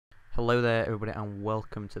Hello there everybody, and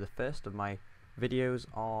welcome to the first of my videos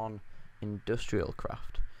on industrial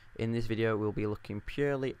craft. In this video we'll be looking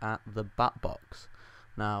purely at the BatBox.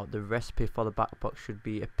 Now the recipe for the BatBox should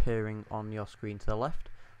be appearing on your screen to the left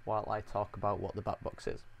while I talk about what the BatBox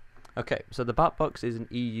is. Okay, so the BatBox is an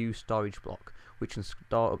EU storage block which can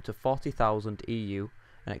store up to 40,000 EU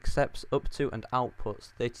and accepts up to and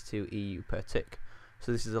outputs 32 EU per tick.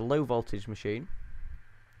 So this is a low voltage machine,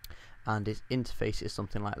 and its interface is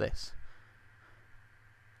something like this.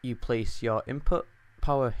 You place your input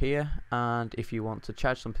power here, and if you want to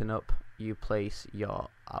charge something up, you place your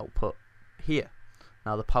output here.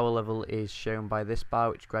 Now the power level is shown by this bar,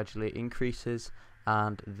 which gradually increases,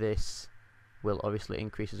 and this will obviously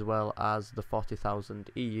increase as well as the 40,000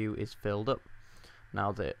 EU is filled up.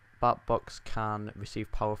 Now the BatBox can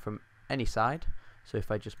receive power from any side, so if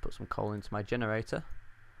I just put some coal into my generator,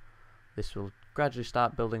 this will gradually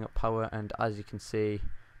start building up power, and as you can see,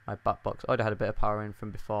 my BatBox already had a bit of power in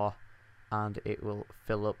from before, and it will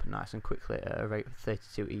fill up nice and quickly at a rate of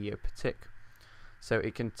 32 EU per tick. So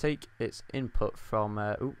it can take its input from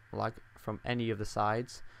from any of the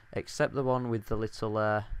sides except the one with the little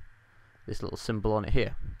this little symbol on it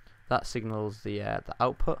here. That signals the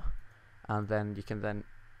output, and then you can then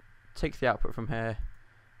take the output from here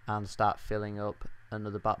and start filling up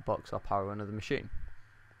another BatBox or power another machine.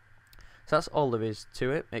 So that's all there is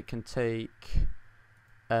to it. It can take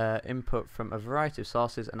input from a variety of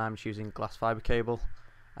sources, and I'm choosing glass fiber cable.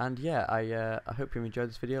 And yeah, I hope you enjoyed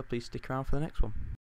this video. Please stick around for the next one.